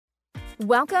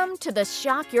Welcome to the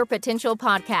Shock Your Potential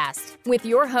podcast with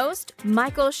your host,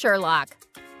 Michael Sherlock.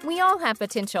 We all have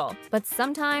potential, but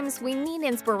sometimes we need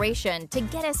inspiration to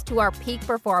get us to our peak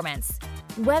performance.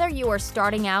 Whether you are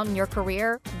starting out in your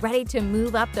career, ready to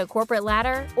move up the corporate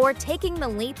ladder, or taking the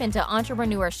leap into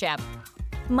entrepreneurship,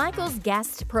 Michael's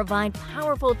guests provide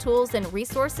powerful tools and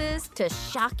resources to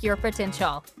shock your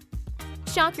potential.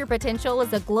 Shock Your Potential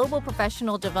is a global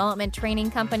professional development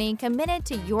training company committed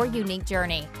to your unique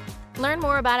journey. Learn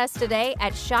more about us today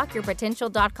at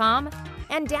shockyourpotential.com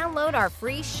and download our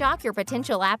free Shock Your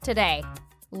Potential app today.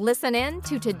 Listen in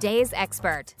to today's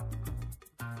expert.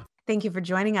 Thank you for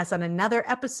joining us on another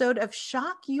episode of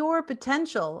Shock Your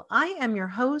Potential. I am your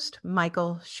host,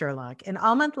 Michael Sherlock, and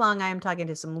all month long I am talking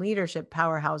to some leadership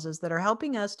powerhouses that are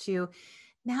helping us to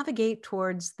navigate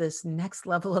towards this next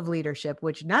level of leadership,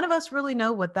 which none of us really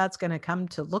know what that's going to come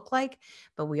to look like,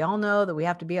 but we all know that we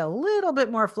have to be a little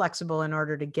bit more flexible in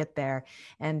order to get there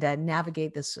and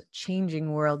navigate this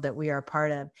changing world that we are a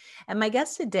part of. And my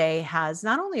guest today has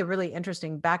not only a really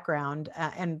interesting background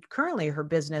and currently her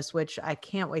business, which I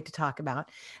can't wait to talk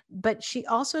about, but she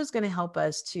also is going to help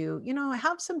us to,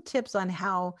 have some tips on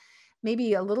how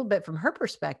maybe a little bit from her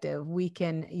perspective, we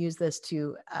can use this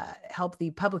to help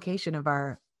the publication of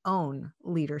our own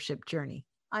leadership journey.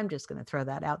 I'm just going to throw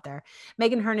that out there.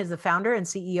 Megan Hearn is the founder and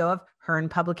CEO of Hearn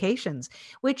Publications,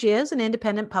 which is an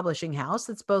independent publishing house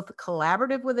that's both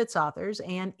collaborative with its authors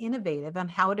and innovative on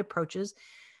how it approaches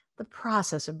the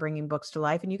process of bringing books to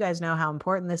life. And you guys know how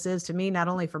important this is to me, not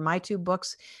only for my two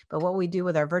books, but what we do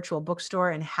with our virtual bookstore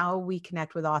and how we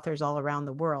connect with authors all around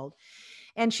the world.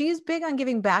 And she's big on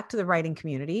giving back to the writing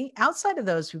community outside of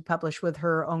those who publish with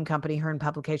her own company, Hearn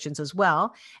Publications, as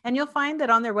well. And you'll find that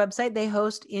on their website, they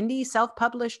host indie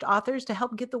self-published authors to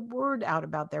help get the word out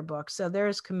about their books. So they're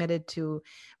as committed to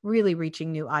really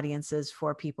reaching new audiences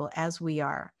for people as we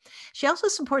are. She also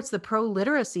supports the Pro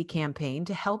Literacy campaign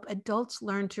to help adults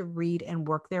learn to read and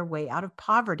work their way out of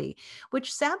poverty,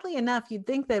 which sadly enough, you'd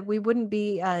think that we wouldn't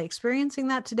be experiencing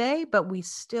that today, but we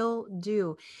still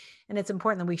do. And it's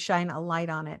important that we shine a light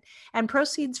on it. And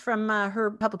proceeds from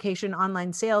her publication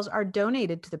online sales are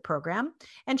donated to the program.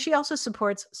 And she also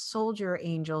supports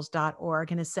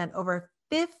soldierangels.org and has sent over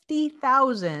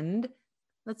 50,000,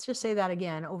 let's just say that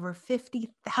again, over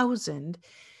 50,000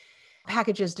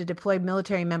 packages to deploy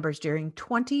military members during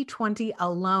 2020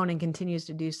 alone and continues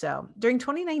to do so. During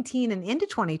 2019 and into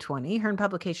 2020, Hearn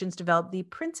Publications developed the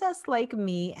Princess Like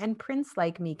Me and Prince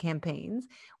Like Me campaigns,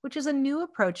 which is a new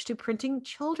approach to printing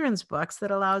children's books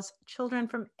that allows children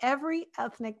from every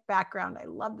ethnic background, I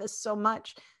love this so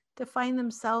much, to find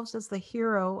themselves as the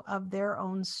hero of their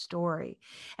own story.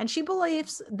 And she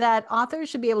believes that authors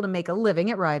should be able to make a living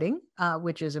at writing,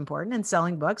 which is important, and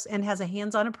selling books, and has a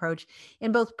hands-on approach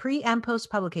in both pre and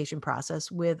post-publication process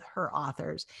with her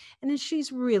authors. And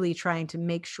she's really trying to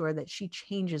make sure that she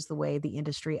changes the way the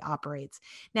industry operates.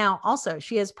 Now, also,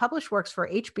 she has published works for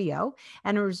HBO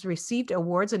and has received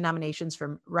awards and nominations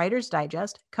from Writer's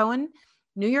Digest, Cohen,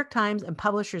 New York Times, and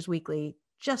Publishers Weekly,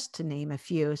 just to name a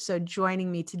few. So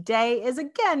joining me today is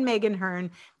again, Megan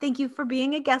Hearn. Thank you for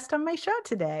being a guest on my show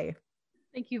today.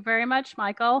 Thank you very much,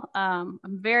 Michael. I'm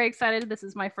very excited. This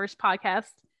is my first podcast.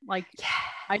 Yes.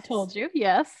 I told you,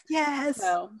 yes. Yes.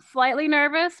 So slightly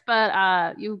nervous,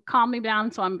 but you calmed me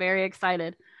down. So I'm very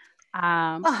excited.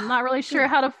 I'm not really sure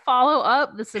how to follow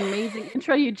up this amazing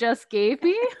intro you just gave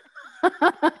me.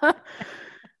 I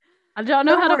don't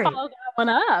know how to follow that one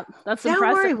up. That's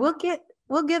impressive. Don't worry.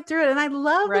 We'll get through it. And I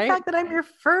love the fact that I'm your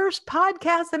first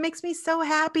podcast. That makes me so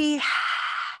happy.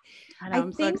 I know,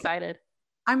 I'm so excited.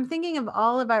 I'm thinking of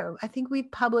I think we've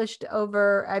published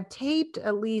I've taped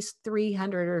at least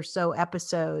 300 or so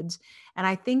episodes. And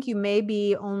I think you may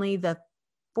be only the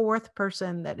fourth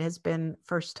person that has been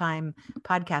first time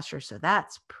podcaster. So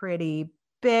that's pretty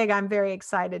big. I'm very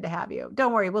excited to have you.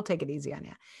 Don't worry. We'll take it easy on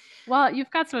you. Well,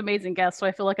 you've got some amazing guests. So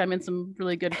I feel like I'm in some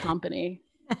really good company.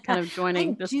 Kind of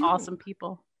joining this awesome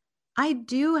people. I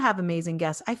do have amazing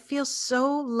guests. I feel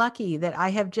so lucky that I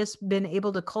have just been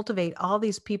able to cultivate all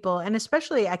these people. And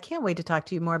especially, I can't wait to talk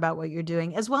to you more about what you're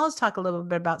doing, as well as talk a little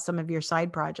bit about some of your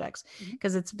side projects,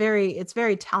 because it's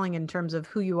very telling in terms of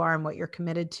who you are and what you're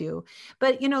committed to.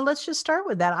 But, let's just start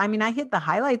with that. I mean, I hit the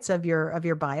highlights of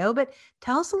your bio, but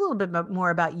tell us a little bit more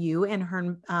about you and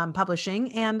Hearn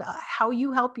Publishing and how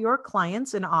you help your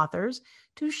clients and authors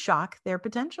to shock their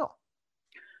potential.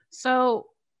 So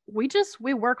we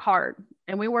work hard,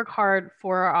 and we work hard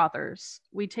for our authors.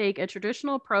 We take a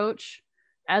traditional approach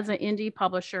as an indie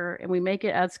publisher, and we make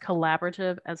it as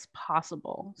collaborative as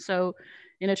possible. So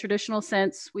in a traditional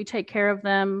sense, we take care of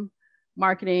them,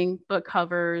 marketing, book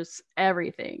covers,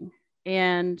 everything.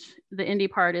 And the indie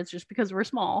part is just because we're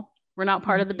small. We're not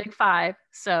part of the big five.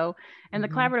 So, and the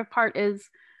collaborative part is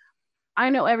I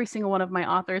know every single one of my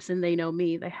authors and they know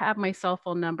me. They have my cell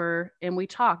phone number and we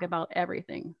talk about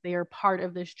everything. They are part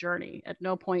of this journey. At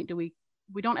no point do we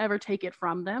don't ever take it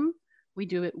from them. We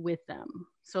do it with them.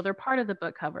 So they're part of the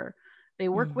book cover. They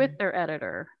work with their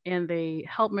editor and they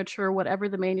help mature whatever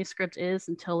the manuscript is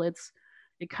until it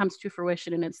comes to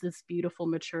fruition and it's this beautiful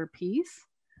mature piece.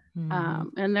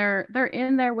 And they're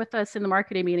in there with us in the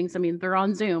marketing meetings. I mean, they're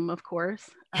on Zoom, of course.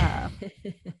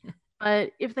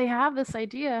 But if they have this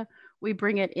idea, we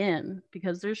bring it in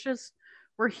because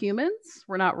we're humans.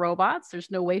 We're not robots.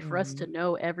 There's no way for us to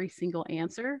know every single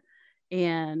answer.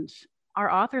 And our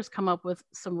authors come up with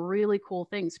some really cool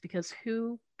things because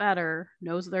who better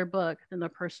knows their book than the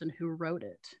person who wrote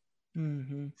it?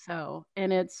 So,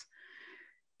 and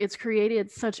it's created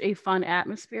such a fun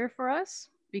atmosphere for us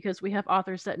because we have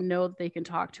authors that know that they can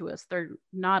talk to us. They're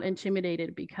not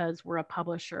intimidated because we're a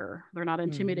publisher. They're not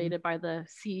intimidated by the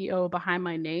CEO behind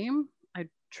my name. I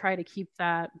try to keep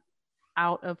that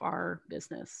out of our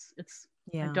business.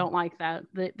 I don't like that.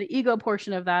 The ego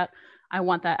portion of that, I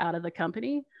want that out of the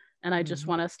company. And I just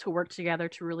want us to work together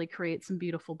to really create some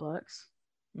beautiful books.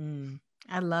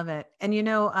 I love it. And, you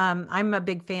know, I'm a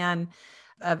big fan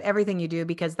of everything you do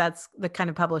because that's the kind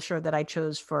of publisher that I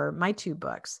chose for my 2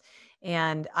 books.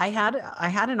 And I had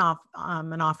an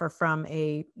offer from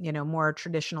a, you know, more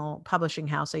traditional publishing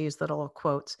house. I use little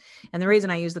quotes. And the reason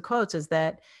I use the quotes is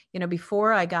that, you know,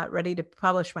 before I got ready to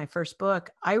publish my first book,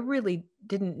 I really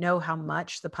didn't know how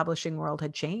much the publishing world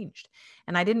had changed.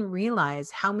 And I didn't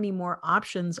realize how many more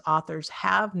options authors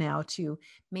have now to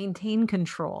maintain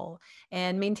control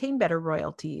and maintain better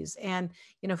royalties and,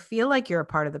 you know, feel like you're a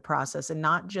part of the process and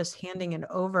not just handing it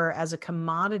over as a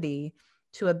commodity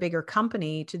to a bigger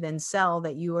company to then sell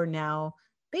that you are now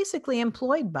basically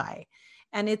employed by.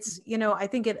 And it's, you know, I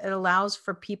think it allows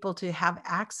for people to have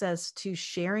access to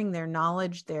sharing their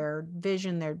knowledge, their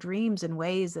vision, their dreams in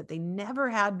ways that they never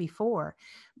had before.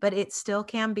 But it still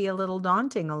can be a little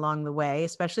daunting along the way,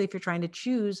 especially if you're trying to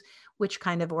choose which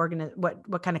kind of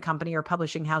what kind of company or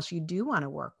publishing house you do want to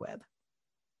work with.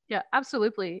 Yeah,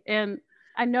 absolutely. And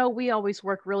I know we always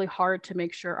work really hard to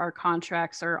make sure our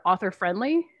contracts are author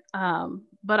friendly.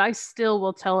 But I still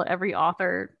will tell every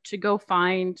author to go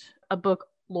find a book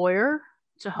lawyer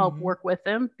to help work with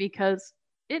them because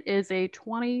it is a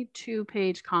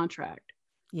 22-page contract.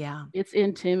 Yeah. It's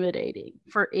intimidating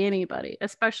for anybody,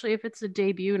 especially if it's a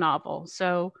debut novel.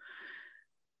 So,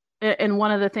 and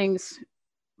one of the things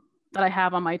that I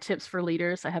have on my tips for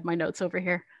leaders, I have my notes over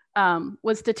here,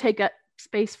 was to take a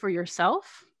space for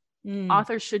yourself.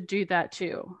 Authors should do that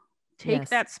too. Take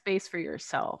that space for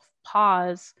yourself,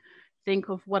 pause, think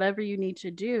of whatever you need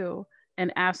to do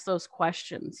and ask those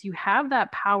questions. You have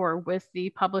that power with the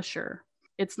publisher.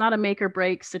 It's not a make or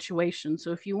break situation.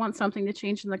 So if you want something to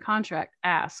change in the contract,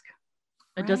 ask.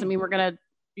 It doesn't mean we're going to,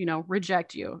 you know,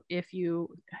 reject you. If you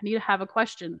need to have a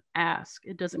question, ask.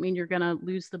 It doesn't mean you're going to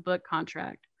lose the book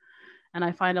contract. And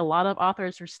I find a lot of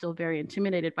authors are still very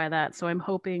intimidated by that. So I'm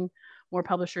hoping more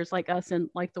publishers like us and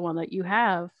like the one that you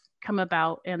have come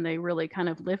about and they really kind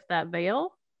of lift that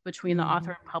veil between the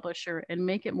author and publisher and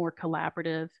make it more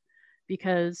collaborative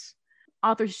because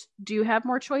authors do have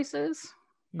more choices,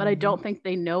 but I don't think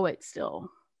they know it still.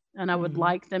 And I would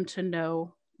like them to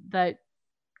know that,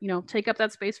 you know, take up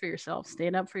that space for yourself,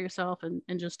 stand up for yourself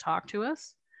and just talk to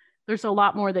us. There's a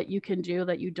lot more that you can do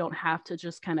that you don't have to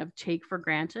just kind of take for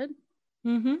granted.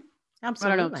 Absolutely.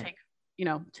 I don't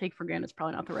know, take for granted is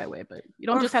probably not the right way, but you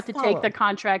don't just have to take the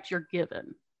contract you're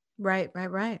given. Right.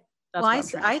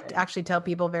 That's I actually tell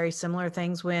people very similar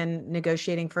things when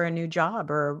negotiating for a new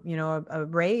job or, you know, a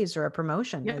raise or a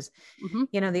promotion is,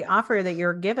 you know, the offer that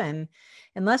you're given,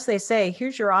 unless they say,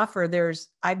 here's your offer,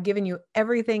 I've given you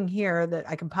everything here that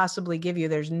I can possibly give you.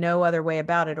 There's no other way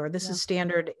about it. Or this is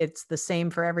standard. It's the same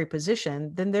for every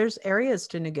position. Then there's areas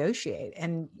to negotiate.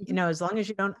 And, you know, as long as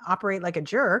you don't operate like a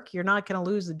jerk, you're not going to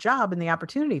lose the job and the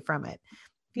opportunity from it.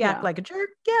 If you act like a jerk,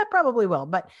 probably will.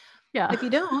 But if you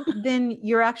don't, then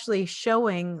you're actually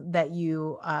showing that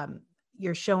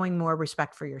you're showing more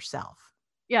respect for yourself.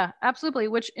 Yeah, absolutely.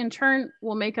 Which in turn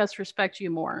will make us respect you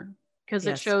more because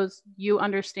it shows you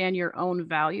understand your own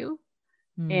value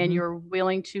and you're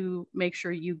willing to make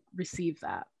sure you receive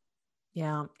that.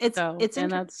 Yeah.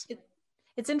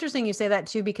 It's interesting you say that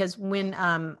too, because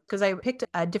because I picked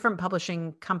a different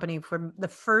publishing company for the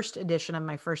first edition of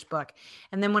my first book.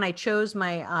 And then when I chose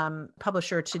my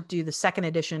publisher to do the second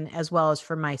edition, as well as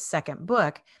for my second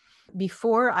book,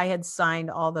 before I had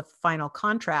signed all the final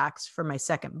contracts for my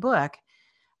second book,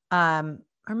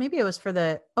 or maybe it was for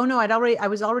I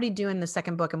was already doing the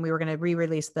second book, and we were going to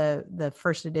re-release the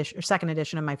first edition or second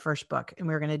edition of my first book. And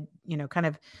we were going to, kind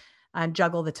of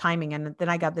juggle the timing. And then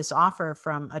I got this offer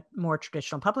from a more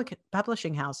traditional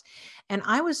publishing house. And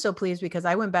I was so pleased because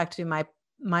I went back to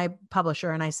my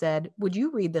publisher and I said, would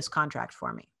you read this contract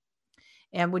for me?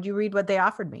 And would you read what they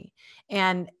offered me?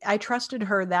 And I trusted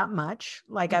her that much,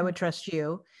 like I would trust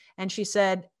you. And she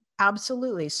said,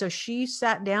 absolutely. So she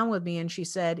sat down with me and she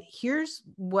said, here's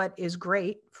what is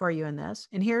great for you in this,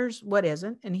 and here's what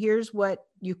isn't, and here's what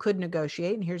you could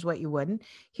negotiate, and here's what you wouldn't.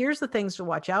 Here's the things to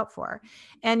watch out for.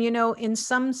 And, in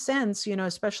some sense,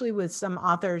 especially with some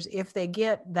authors, if they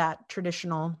get that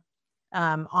traditional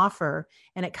offer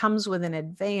and it comes with an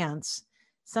advance,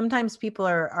 sometimes people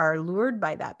are lured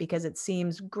by that because it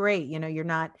seems great. You're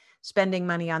not spending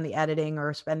money on the editing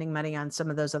or spending money on some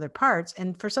of those other parts.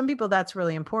 And for some people, that's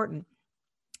really important.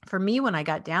 For me, when I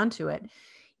got down to it,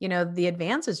 the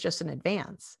advance is just an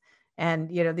advance. And,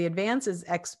 the advance is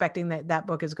expecting that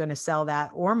book is going to sell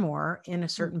that or more in a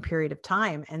certain period of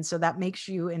time. And so that makes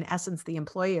you, in essence, the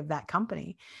employee of that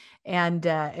company. And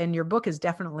your book is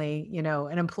definitely,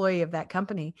 an employee of that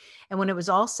company. And when it was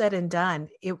all said and done,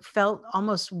 it felt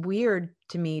almost weird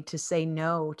to me to say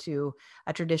no to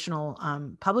a traditional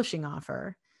publishing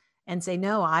offer and say,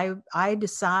 no, I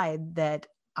decide that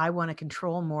I want to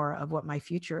control more of what my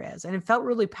future is. And it felt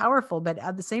really powerful. But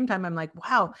at the same time, I'm like,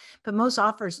 wow, but most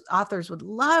authors would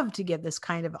love to get this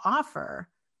kind of offer.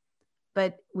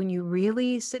 But when you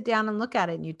really sit down and look at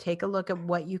it and you take a look at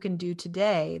what you can do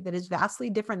today that is vastly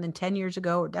different than 10 years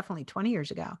ago or definitely 20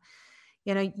 years ago,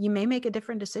 you may make a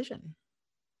different decision.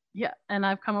 Yeah. And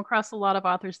I've come across a lot of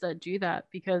authors that do that,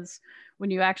 because when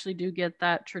you actually do get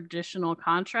that traditional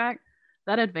contract,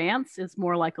 that advance is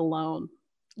more like a loan.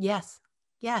 Yes,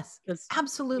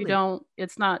 absolutely.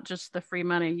 It's not just the free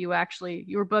money.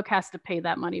 Your book has to pay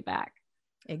that money back.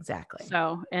 Exactly.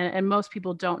 So, and most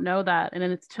people don't know that. And then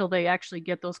it's till they actually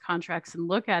get those contracts and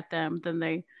look at them,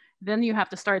 then you have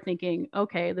to start thinking,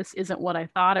 okay, this isn't what I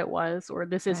thought it was, or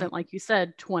this isn't, like you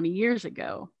said, 20 years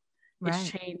ago. It's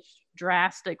changed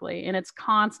drastically, and it's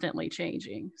constantly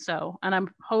changing. So, and I'm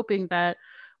hoping that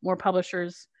more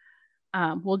publishers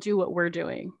will do what we're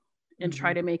doing and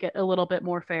try to make it a little bit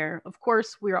more fair. Of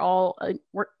course,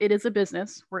 it is a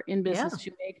business. We're in business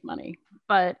to make money,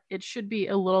 but it should be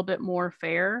a little bit more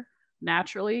fair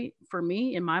naturally for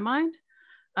me, in my mind.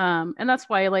 And that's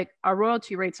why our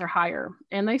royalty rates are higher,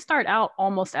 and they start out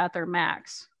almost at their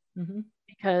max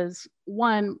because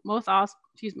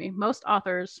most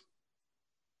authors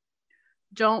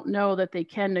don't know that they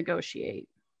can negotiate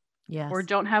or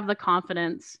don't have the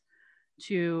confidence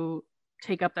to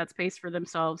take up that space for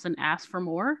themselves and ask for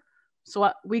more.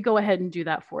 So we go ahead and do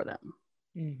that for them.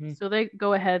 So they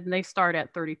go ahead and they start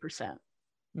at 30%.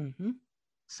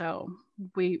 So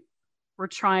we're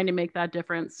trying to make that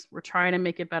difference. We're trying to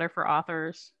make it better for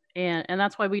authors. And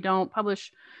that's why we don't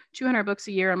publish 200 books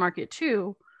a year and market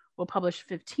 2. We'll publish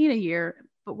 15 a year,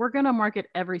 but we're going to market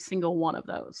every single one of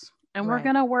those. And we're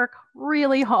going to work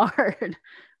really hard.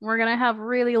 We're going to have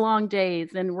really long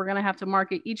days, and we're going to have to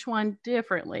market each one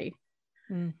differently.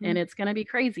 And it's going to be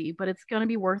crazy, but it's going to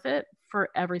be worth it for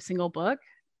every single book.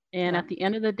 And at the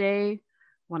end of the day,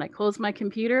 when I close my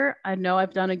computer, I know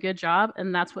I've done a good job.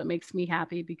 And that's what makes me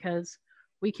happy, because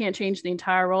we can't change the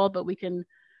entire world, but we can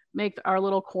make our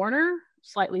little corner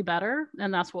slightly better.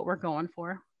 And that's what we're going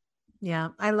for. Yeah,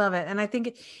 I love it. And I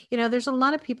think, there's a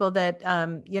lot of people that,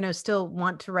 still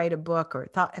want to write a book or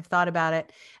have thought about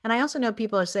it. And I also know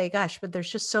people who say, gosh, but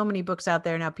there's just so many books out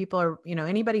there now. People are,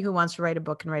 anybody who wants to write a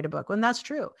book can write a book. Well, and that's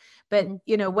true. But,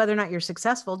 whether or not you're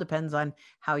successful depends on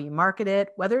how you market it,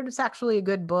 whether it's actually a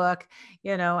good book,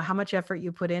 how much effort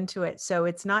you put into it. So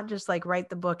it's not just like write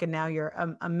the book and now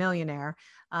you're a millionaire.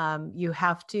 You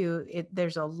have to,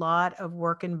 there's a lot of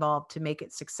work involved to make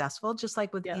it successful, just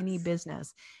like with any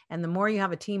business. And the more you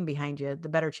have a team behind you, the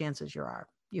better chances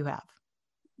you have.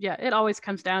 Yeah, it always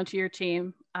comes down to your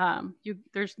team.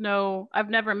 I've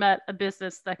never met a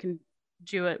business that can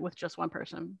do it with just one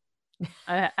person.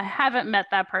 I haven't met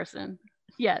that person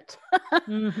yet.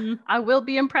 I will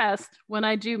be impressed when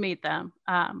I do meet them.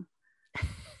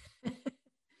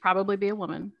 Probably be a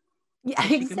woman. Yeah,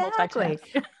 exactly.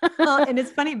 Well, and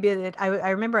it's funny, I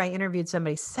remember I interviewed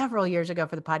somebody several years ago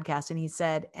for the podcast, and he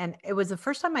said, and it was the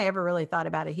first time I ever really thought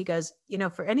about it. He goes,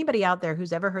 for anybody out there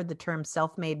who's ever heard the term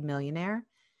self-made millionaire,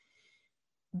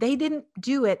 they didn't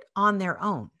do it on their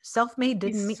own. Self-made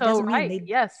doesn't mean they,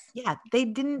 Yes. yeah, they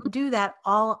didn't do that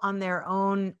all on their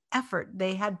own effort.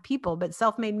 They had people, but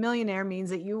self-made millionaire means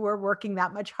that you were working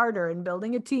that much harder and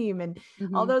building a team and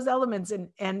all those elements.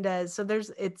 So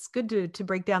it's good to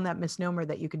break down that misnomer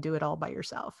that you could do it all by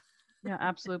yourself. Yeah,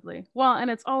 absolutely. Well, and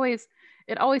it always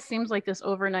seems like this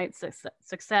overnight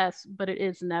success, but it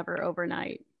is never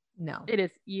overnight. No. It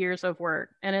is years of work.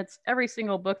 And it's every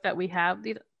single book that we have,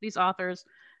 these authors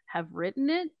have written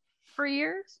it for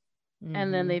years,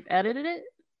 and then they've edited it,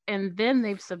 and then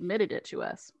they've submitted it to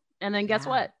us. And then guess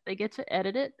what? They get to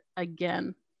edit it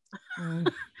again.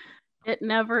 It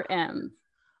never ends.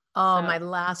 Oh, my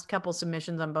last couple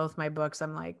submissions on both my books,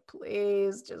 I'm like,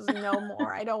 please, just no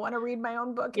more. I don't want to read my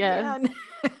own book again.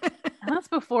 And that's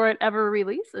before it ever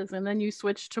releases. And then you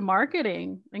switch to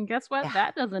marketing. And guess what? Yeah.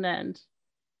 That doesn't end.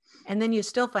 And then you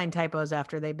still find typos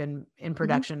after they've been in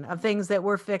production of things that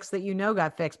were fixed that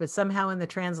got fixed, but somehow in the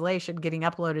translation getting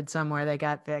uploaded somewhere, they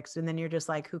got fixed. And then you're just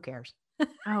like, who cares?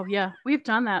 Oh, yeah. We've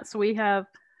done that. So we have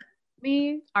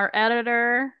me, our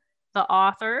editor, the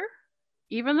author,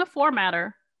 even the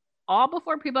formatter, all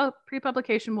before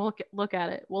pre-publication, we'll look at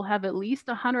it. We'll have at least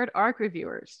 100 ARC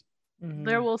reviewers.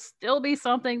 There will still be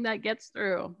something that gets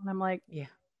through. And I'm like,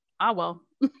 well.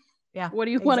 Yeah. What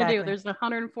do you want to do? There's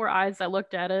 104 eyes that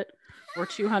looked at it, or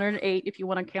 208 if you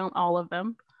want to count all of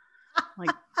them. Like,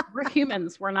 we're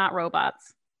humans. We're not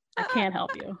robots. I can't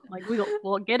help you. Like,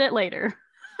 we'll get it later.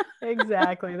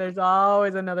 Exactly. There's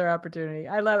always another opportunity.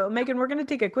 I love it. Megan, we're going to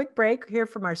take a quick break here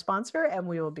from our sponsor, and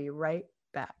we will be right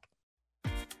back.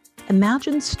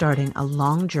 Imagine starting a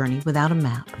long journey without a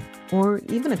map, or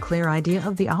even a clear idea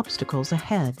of the obstacles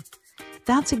ahead.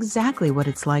 That's exactly what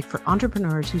it's like for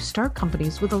entrepreneurs who start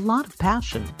companies with a lot of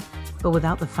passion, but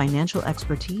without the financial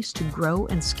expertise to grow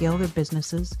and scale their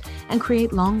businesses and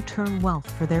create long-term wealth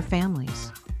for their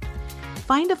families.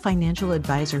 Find a financial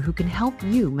advisor who can help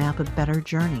you map a better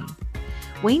journey.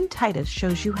 Wayne Titus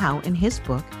shows you how in his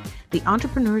book, The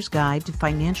Entrepreneur's Guide to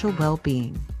Financial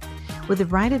Well-Being. With the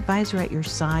right advisor at your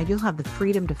side, you'll have the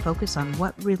freedom to focus on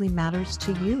what really matters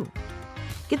to you.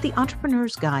 Get The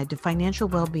Entrepreneur's Guide to Financial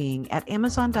Well-Being at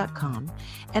Amazon.com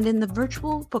and in the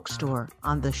virtual bookstore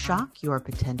on the Shock Your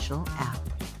Potential app.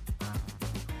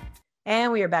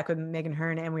 And we are back with Megan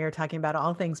Hearn, and we are talking about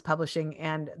all things publishing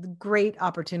and the great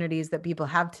opportunities that people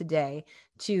have today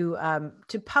to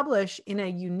publish in a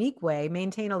unique way,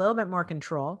 maintain a little bit more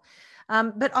control.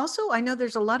 But also, I know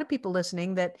there's a lot of people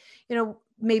listening that,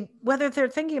 whether they're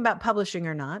thinking about publishing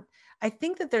or not, I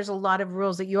think that there's a lot of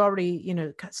rules that you already,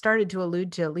 started to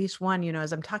allude to, at least one,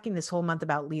 as I'm talking this whole month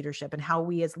about leadership and how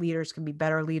we as leaders can be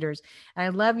better leaders. And I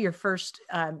love your first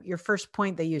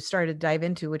point that you started to dive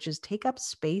into, which is take up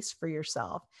space for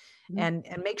yourself and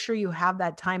make sure you have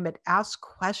that time, but ask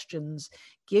questions,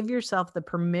 give yourself the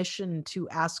permission to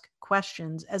ask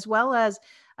questions, as well as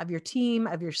of your team,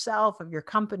 of yourself, of your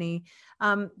company.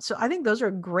 So I think those are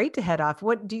great to head off.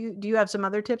 What do you have some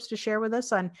other tips to share with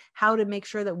us on how to make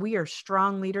sure that we are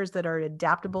strong leaders that are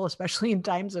adaptable, especially in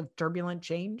times of turbulent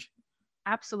change?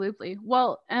 Absolutely.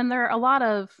 Well, and there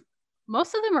are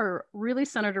most of them are really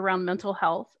centered around mental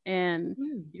health and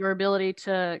your ability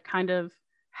to kind of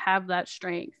have that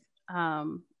strength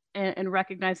and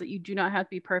recognize that you do not have to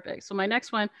be perfect. So my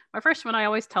first one I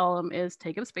always tell them is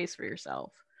take up space for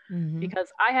yourself. Because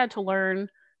I had to learn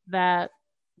that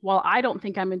while I don't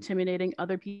think I'm intimidating,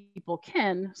 other people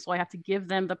can. So I have to give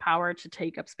them the power to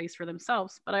take up space for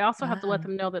themselves. But I also have to let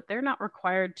them know that they're not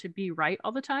required to be right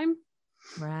all the time.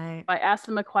 Right. If I ask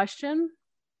them a question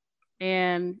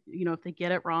and, if they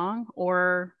get it wrong,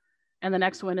 and the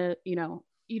next one,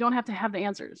 you don't have to have the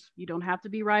answers. You don't have to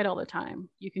be right all the time.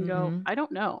 You can go, I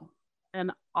don't know.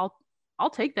 And I'll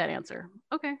take that answer.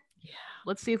 Okay. Yeah.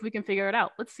 Let's see if we can figure it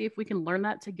out. Let's see if we can learn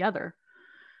that together.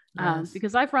 Yes.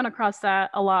 Because I've run across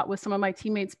that a lot with some of my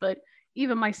teammates, but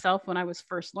even myself, when I was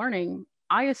first learning,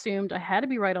 I assumed I had to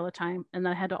be right all the time and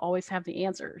that I had to always have the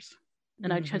answers.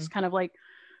 And I just kind of like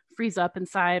freeze up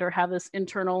inside or have this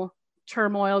internal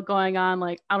turmoil going on.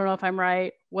 Like, I don't know if I'm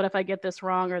right. What if I get this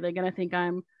wrong? Are they going to think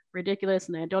I'm ridiculous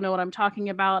and they don't know what I'm talking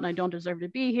about and I don't deserve to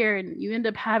be here? And you end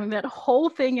up having that whole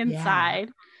thing inside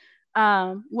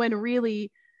when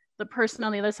really the person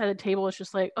on the other side of the table is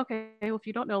just like, okay, well, if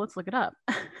you don't know, let's look it up.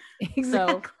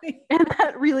 Exactly. And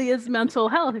that really is mental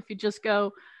health. If you just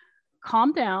go,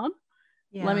 calm down,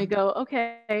 let me go,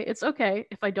 okay, it's okay.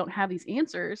 If I don't have these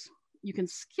answers, you can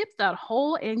skip that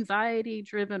whole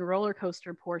anxiety-driven roller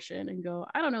coaster portion and go,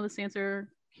 I don't know this answer.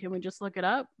 Can we just look it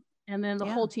up? And then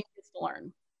the whole team gets to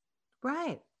learn.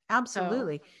 Right.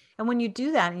 Absolutely. And when you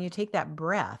do that and you take that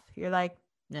breath, you're like,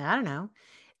 I don't know.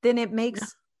 Then it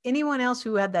makes anyone else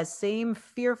who had that same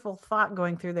fearful thought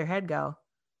going through their head go,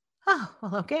 oh,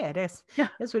 well, okay, I guess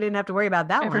we didn't have to worry about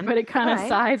that one. Everybody kind All of right.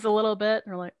 sighs a little bit.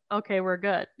 They're like, okay, we're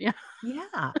good. Yeah.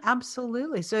 Yeah,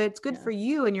 absolutely. So it's good for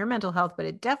you and your mental health, but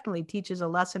it definitely teaches a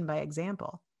lesson by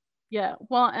example. Yeah.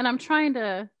 Well, and I'm trying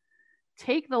to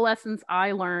take the lessons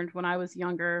I learned when I was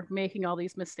younger, making all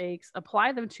these mistakes,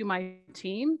 apply them to my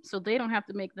team so they don't have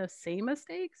to make the same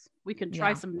mistakes. We can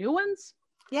try some new ones.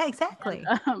 Yeah, exactly.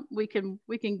 And, we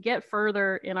can get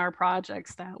further in our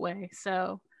projects that way.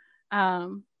 So,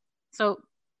 so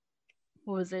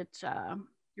what was it?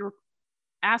 You were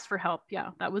asked for help. Yeah,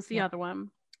 that was the other one.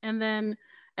 And then,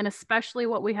 and especially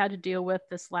what we had to deal with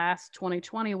this last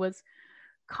 2020 was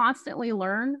constantly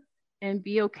learn and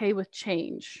be okay with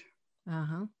change.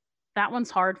 That one's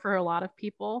hard for a lot of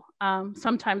people,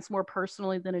 sometimes more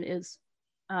personally than it is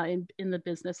in the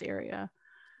business area.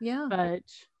 Yeah. But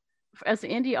as an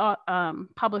indie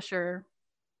publisher,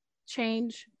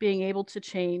 being able to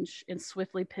change and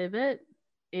swiftly pivot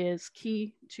is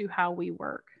key to how we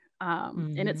work.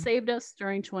 And it saved us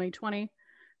during 2020.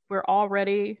 We're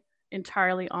already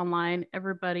entirely online.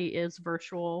 Everybody is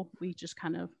virtual. We just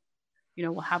kind of,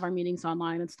 we'll have our meetings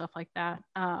online and stuff like that.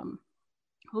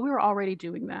 We were already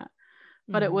doing that,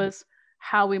 but it was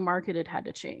how we marketed had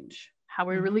to change. How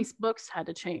we released books had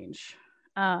to change.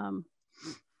 And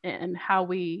how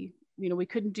we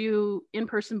couldn't do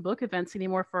in-person book events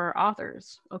anymore for our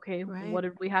authors. Okay, what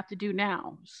did we have to do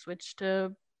now? Switch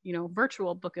to,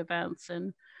 virtual book events,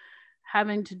 and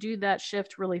having to do that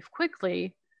shift really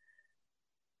quickly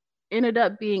ended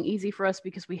up being easy for us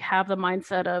because we have the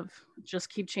mindset of just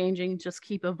keep changing, just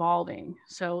keep evolving.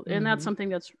 So, and that's something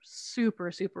that's super,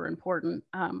 super important,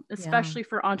 especially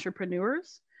for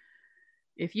entrepreneurs.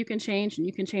 If you can change and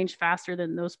you can change faster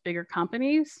than those bigger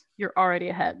companies, you're already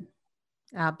ahead.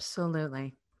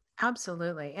 Absolutely.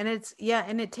 Absolutely. And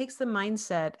and it takes the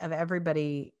mindset of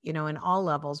everybody, in all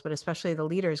levels, but especially the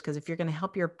leaders, because if you're going to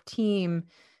help your team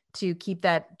to keep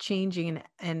that changing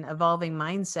and evolving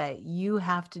mindset, you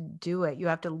have to do it. You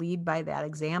have to lead by that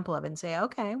example of it and say,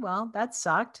 okay, well, that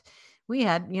sucked. We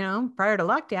had, prior to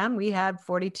lockdown, we had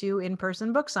 42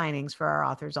 in-person book signings for our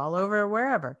authors all over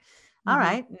wherever. All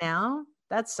right, now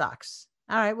that sucks.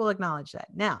 All right, we'll acknowledge that.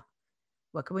 Now,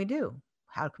 what can we do?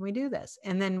 How can we do this?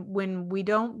 And then when we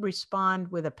don't respond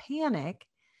with a panic,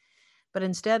 but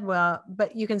instead,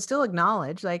 but you can still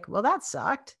acknowledge like, well, that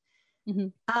sucked.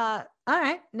 All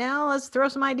right, now let's throw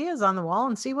some ideas on the wall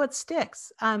and see what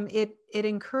sticks. It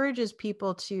encourages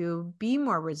people to be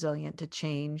more resilient to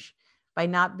change by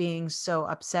not being so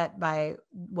upset by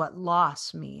what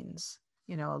loss means,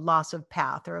 a loss of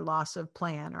path or a loss of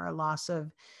plan or a loss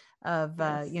of what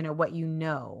that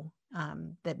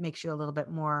makes you a little bit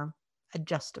more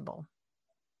adjustable.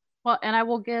 Well, and I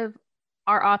will give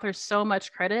our authors so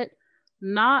much credit.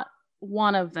 Not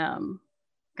one of them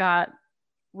got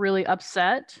really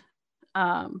upset.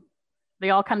 They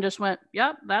all kind of just went,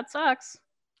 yep, that sucks.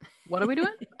 What are we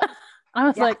doing? I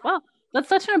was like, well, that's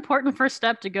such an important first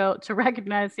step to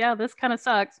recognize, yeah, this kind of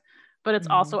sucks, but it's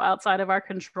also outside of our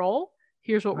control.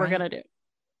 Here's what we're going to do.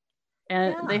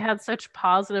 And they had such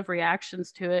positive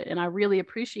reactions to it. And I really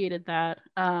appreciated that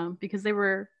because they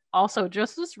were also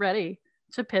just as ready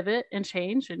to pivot and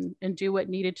change and do what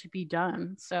needed to be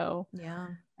done. So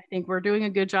I think we're doing a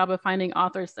good job of finding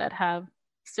authors that have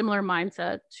similar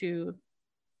mindset to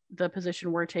the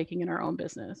position we're taking in our own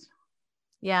business.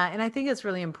 Yeah. And I think it's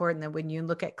really important that when you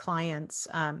look at clients,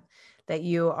 that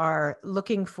you are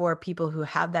looking for people who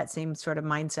have that same sort of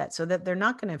mindset so that they're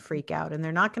not going to freak out and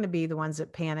they're not going to be the ones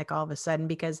that panic all of a sudden,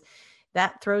 because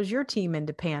that throws your team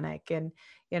into panic and,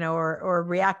 or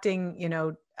reacting,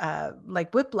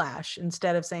 like whiplash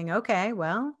instead of saying, okay,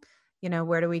 well,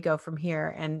 where do we go from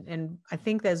here? And I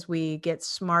think as we get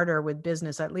smarter with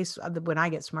business, at least when I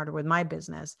get smarter with my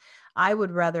business, I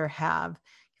would rather have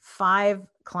 5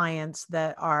 clients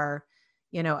that are,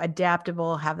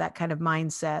 adaptable, have that kind of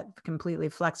mindset, completely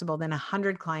flexible, than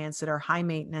 100 clients that are high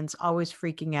maintenance, always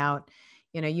freaking out.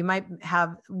 You might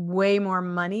have way more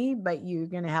money, but you're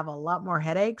going to have a lot more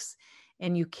headaches,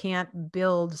 and you can't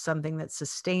build something that's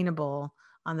sustainable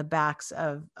on the backs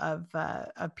of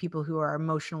people who are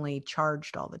emotionally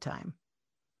charged all the time.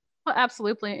 Well,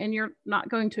 absolutely. And you're not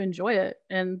going to enjoy it.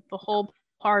 And the whole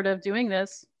part of doing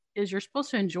this is you're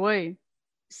supposed to enjoy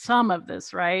some of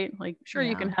this, right? Like, sure,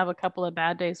 you can have a couple of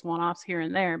bad days, one-offs here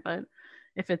and there, but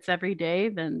if it's every day,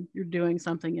 then you're doing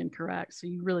something incorrect. So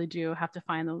you really do have to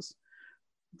find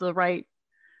the right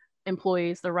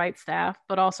employees, the right staff,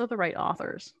 but also the right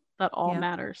authors. That all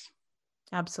matters.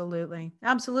 Absolutely.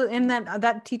 Absolutely. And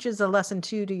that teaches a lesson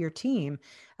too to your team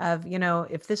of,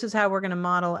 if this is how we're going to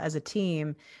model as a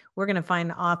team, we're going to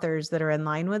find authors that are in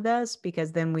line with us,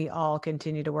 because then we all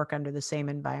continue to work under the same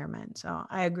environment. So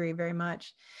I agree very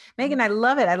much. Megan, I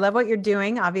love it. I love what you're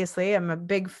doing. Obviously, I'm a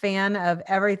big fan of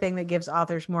everything that gives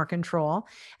authors more control.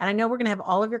 And I know we're going to have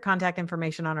all of your contact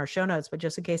information on our show notes, but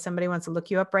just in case somebody wants to look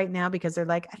you up right now because they're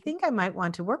like, I think I might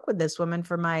want to work with this woman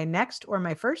for my next or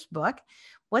my first book,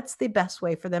 what's the best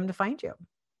way for them to find you?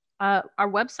 Our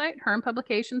website,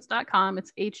 hurnpublications.com.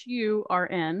 It's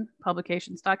HURN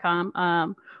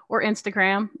publications.com, or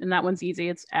Instagram. And that one's easy.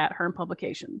 It's at Hurn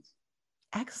Publications.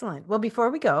 Excellent. Well, before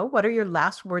we go, what are your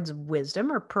last words of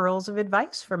wisdom or pearls of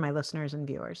advice for my listeners and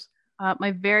viewers?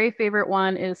 My very favorite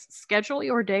one is schedule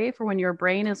your day for when your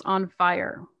brain is on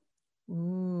fire.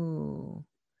 Ooh.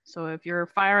 So if you're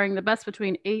firing the best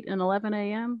between 8 and 11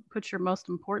 a.m., put your most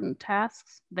important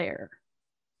tasks there.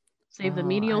 Save the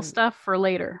menial stuff for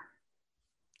later.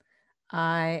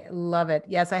 I love it.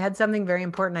 Yes, I had something very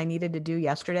important I needed to do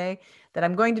yesterday that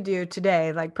I'm going to do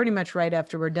today, like pretty much right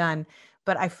after we're done.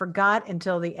 But I forgot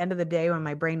until the end of the day when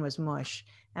my brain was mush.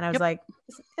 And I was like,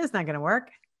 it's not going to work.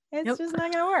 It's just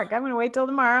not going to work. I'm going to wait till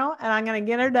tomorrow and I'm going to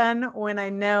get her done when I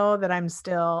know that I'm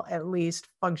still at least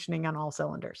functioning on all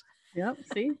cylinders. Yep.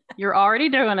 See, you're already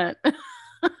doing it.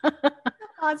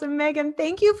 Awesome. Megan,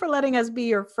 thank you for letting us be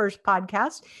your first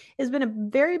podcast. It's been a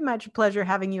very much pleasure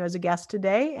having you as a guest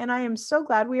today, and I am so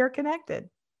glad we are connected.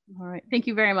 All right. Thank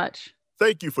you very much.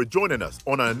 Thank you for joining us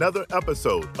on another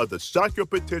episode of the Shock Your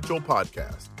Potential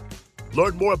podcast.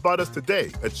 Learn more about us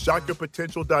today at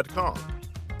shockyourpotential.com,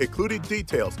 including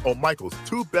details on Michael's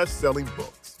 2 best-selling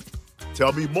books.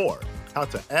 Tell me more, how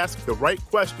to ask the right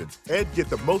questions and get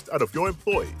the most out of your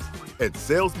employees, and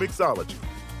sales mixology,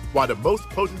 why the most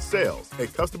potent sales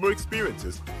and customer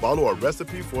experiences follow a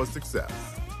recipe for success.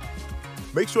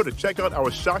 Make sure to check out our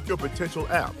Shock Your Potential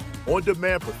app,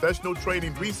 on-demand professional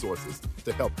training resources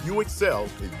to help you excel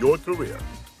in your career.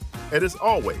 And as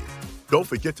always, don't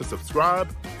forget to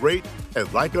subscribe, rate,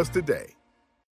 and like us today.